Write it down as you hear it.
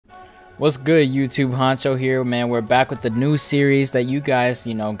What's good, YouTube? Honcho here, man. We're back with the new series that you guys,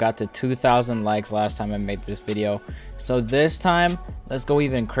 got to 2,000 likes last time I made this video. So this time, let's go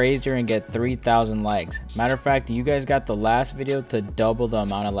even crazier and get 3,000 likes. Matter of fact, you guys got the last video to double the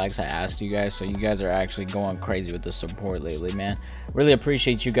amount of likes I asked you guys. So you guys are actually going crazy with the support lately, man. Really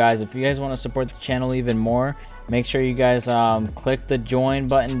appreciate you guys. If you guys want to support the channel even more, make sure you guys click the join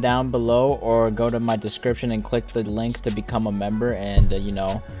button down below or go to my description and click the link to become a member and,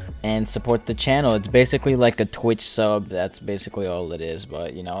 and support the channel. It's basically like a Twitch sub. That's basically all it is.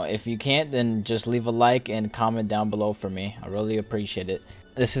 But if you can't, then just leave a like and comment down below for me. I really appreciate it.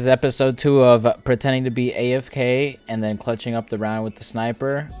 This is episode 2 of pretending to be AFK and then clutching up the round with the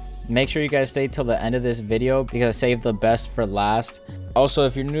sniper. Make sure you guys stay till the end of this video because I saved the best for last. Also,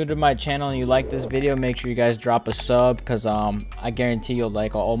 if you're new to my channel and you like this video, make sure you guys drop a sub because I guarantee you'll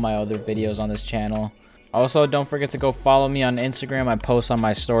like all my other videos on this channel. Also, don't forget to go follow me on Instagram. I post on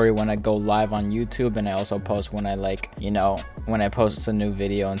my story when I go live on YouTube, and I also post when I when I post a new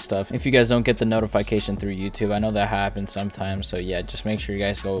video and stuff. If you guys don't get the notification through YouTube, I know that happens sometimes. So yeah, just make sure you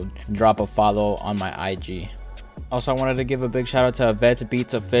guys go drop a follow on my IG. Also, I wanted to give a big shout out to Vets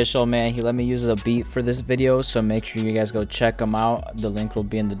Beats Official, man. He let me use a beat for this video, so make sure you guys go check him out. The link will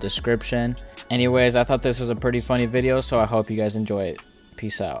be in the description. Anyways, I thought this was a pretty funny video, so I hope you guys enjoy it.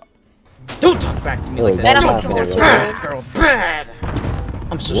 Peace out. Don't talk back to me like that. Bad, girl, bad.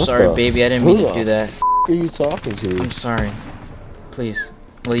 I'm so sorry, baby. I didn't mean to do that. Who are you talking to? I'm sorry. Please,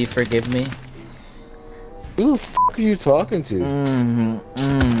 will you forgive me? Who the f are you talking to? I'm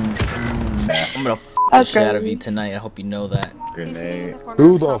gonna f the shit out of you tonight. I hope you know that. Grenade.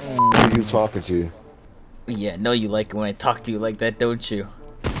 Who the f are you talking to? Yeah, no, you like it when I talk to you like that, don't you?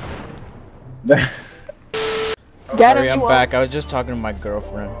 Sorry, I'm back. I was just talking to my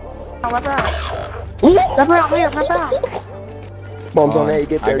girlfriend. Bombs on A,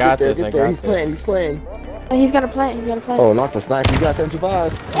 get there, get there. He's playing. He's gonna play, Oh, not the sniper, he's got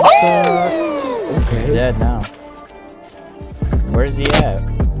 75. Okay. He's dead now. Where's he at?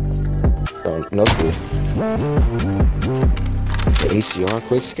 No clue. The HCR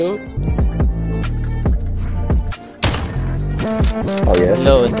quick scope? Oh yeah.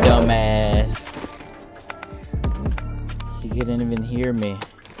 Little dumbass. He couldn't even hear me.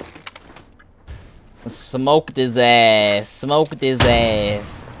 Smoked his ass. Smoked his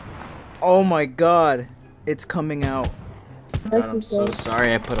ass. Oh my god. It's coming out. God, I'm so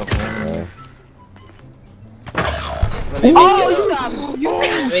sorry I put a hole in there.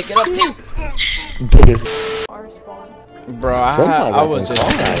 Make it up too. Bro,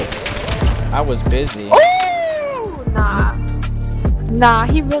 I was busy. Oh, nah,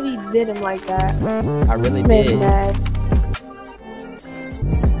 he really did him like that. I really did.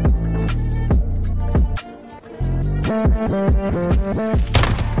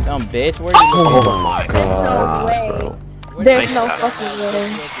 Dumb bitch, where are you looking? Oh my god. No way. There's no fucking way.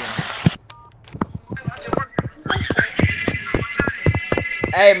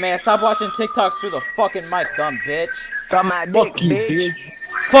 Hey man, stop watching TikToks through the fucking mic, dumb bitch. Fuck you, bitch.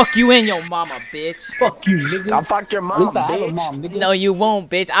 Fuck you and your mama, bitch. Fuck you, nigga. I'll fuck your mom, bitch. Mom, nigga. No, you won't,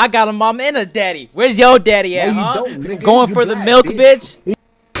 bitch. I got a mom and a daddy. Where's your daddy at, huh? Going for the milk, bitch?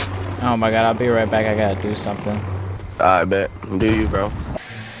 Oh my god, I'll be right back. I gotta do something. I bet. Do you, bro?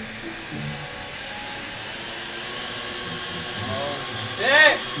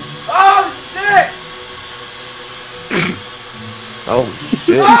 Oh shit! Oh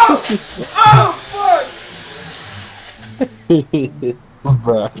shit! Oh fuck!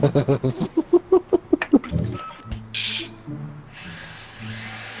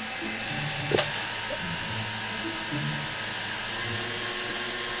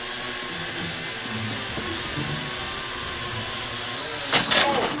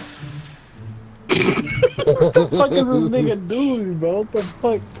 What the fuck is this nigga doing, bro? What the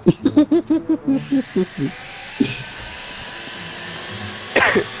fuck?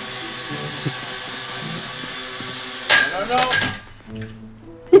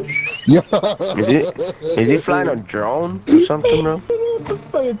 Is he flying a drone or something, bro?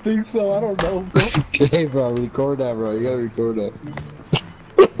 I think so. I don't know, bro. Okay, bro, record that, bro. You gotta record that.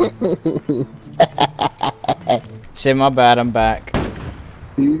 Shit, my bad. I'm back.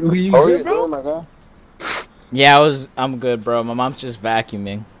 You good, bro? My God. Yeah, I'm good, bro. My mom's just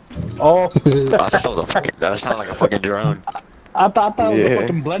vacuuming. Oh, That sounded like a fucking drone. I thought it was a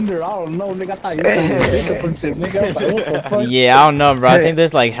fucking blender. I don't know, nigga. I thought you were different shit, nigga. I was like, what the fuck? Yeah, I don't know, bro. I think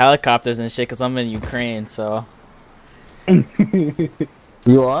there's like helicopters and shit because I'm in Ukraine, so.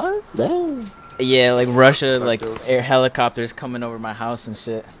 You are? Damn. Yeah, like Russia, like air helicopters coming over my house and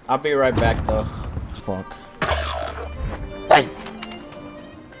shit. I'll be right back though. Fuck. Hey.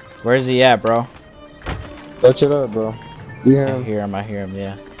 Where's he at, bro? Touch it up, bro. Yeah. I hear him,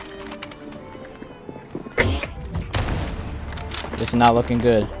 yeah. This is not looking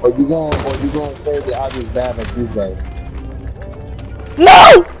good. Or you gonna say that I was bad like these guys?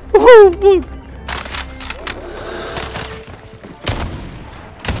 No!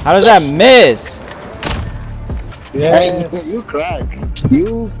 How does that miss? Yeah. Hey, you crack.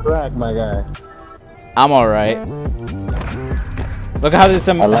 You crack, my guy. I'm alright. Look how did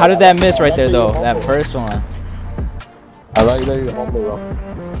that miss right there though? That first one. I like that you're humble, bro.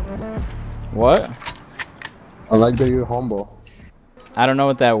 What? I like that you're humble. I don't know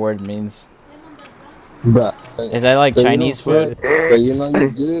what that word means. Bruh. Is that like Chinese food? But you know you're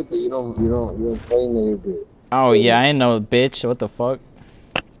good, but you don't claim that you're good. Oh yeah, I know, bitch. What the fuck?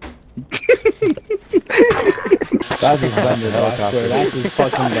 That's his blender, though, I swear. That's his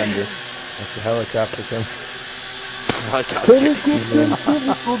fucking blender. That's the helicopter thing.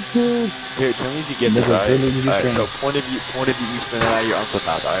 Dude, tell me if you get this, alright? So point of view east and at your uncle's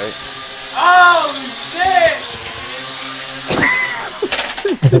house, alright? Oh shit!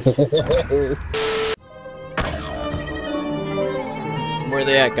 Where are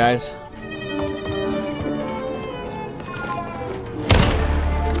they at, guys?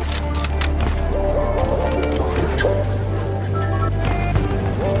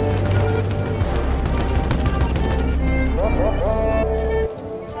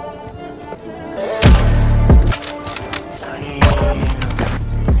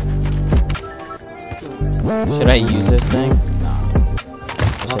 Should I use this thing? No.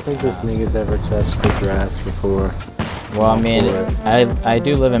 I don't think this nigga's ever touched the grass before. Well, I mean, I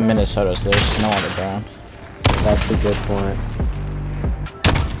do live in Minnesota, so there's snow on the ground. That's a good point.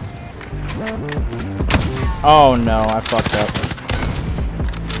 Oh no, I fucked up.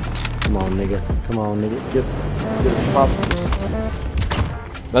 Come on, nigga. Come on, nigga. Get it pop.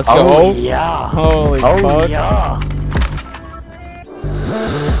 Let's go. Oh, yeah. Holy fuck. Yeah.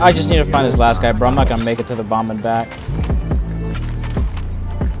 I just need to find this last guy, bro. I'm not gonna make it to the bomb and back.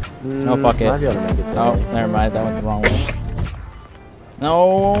 No, fuck it. Oh, never mind. That went the wrong way. No,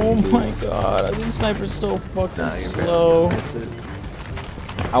 oh my god. This sniper's so fucking slow.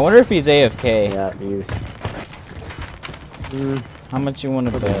 I wonder if he's AFK. Yeah, you. How much you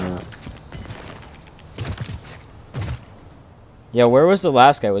want to bet? Yeah, where was the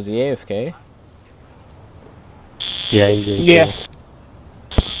last guy? Was he AFK? Yeah, he did. Yes.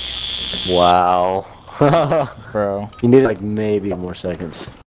 Wow. Bro. You need like maybe more seconds.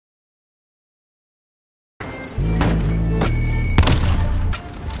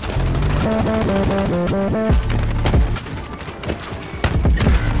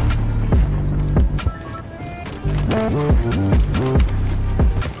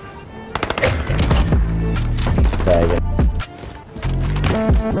 Faggot.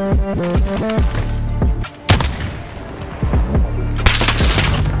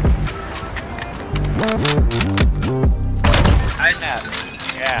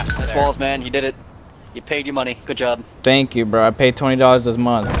 Yeah, that's walls, man. You did it. You paid your money. Good job. Thank you, bro. I paid $20 this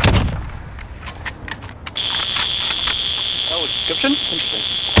month. Oh, subscription? Interesting.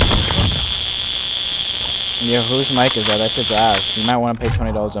 Yeah, whose mic is that? That shit's ass. You might want to pay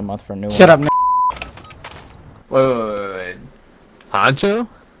 $20 a month for a new one. Shut up, man. Wait. Honcho?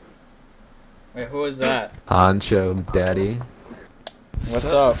 Wait, who is that? Honcho, daddy.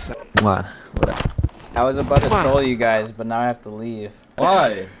 What's up? What up? I was about to troll you guys, but now I have to leave.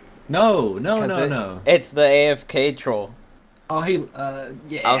 Why? No. It's the AFK troll. Oh,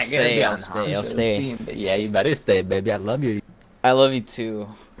 yeah. I'll stay. Yeah, you better stay, baby. I love you. I love you too.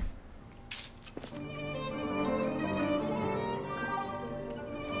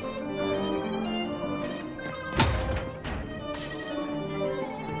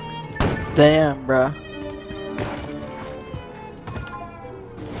 Damn, bruh.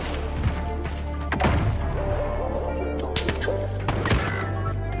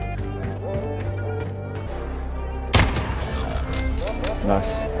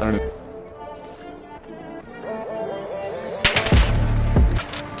 Nice. I don't know.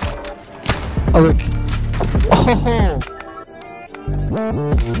 Oh, look. Oh!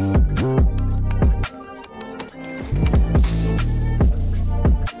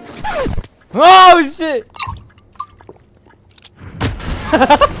 Oh shit!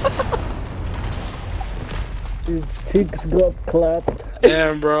 His cheeks got clapped.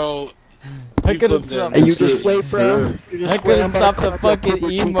 Damn, bro. I couldn't stop. Hey, you just wait, bro. I couldn't stop the fucking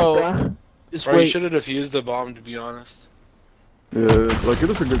emo. Just wait. You should have defused the bomb, to be honest. Yeah, like it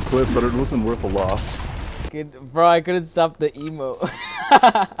was a good clip, but it wasn't worth a loss. Bro, I couldn't stop the emo.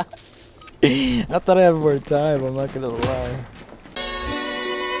 I thought I had more time, I'm not gonna lie.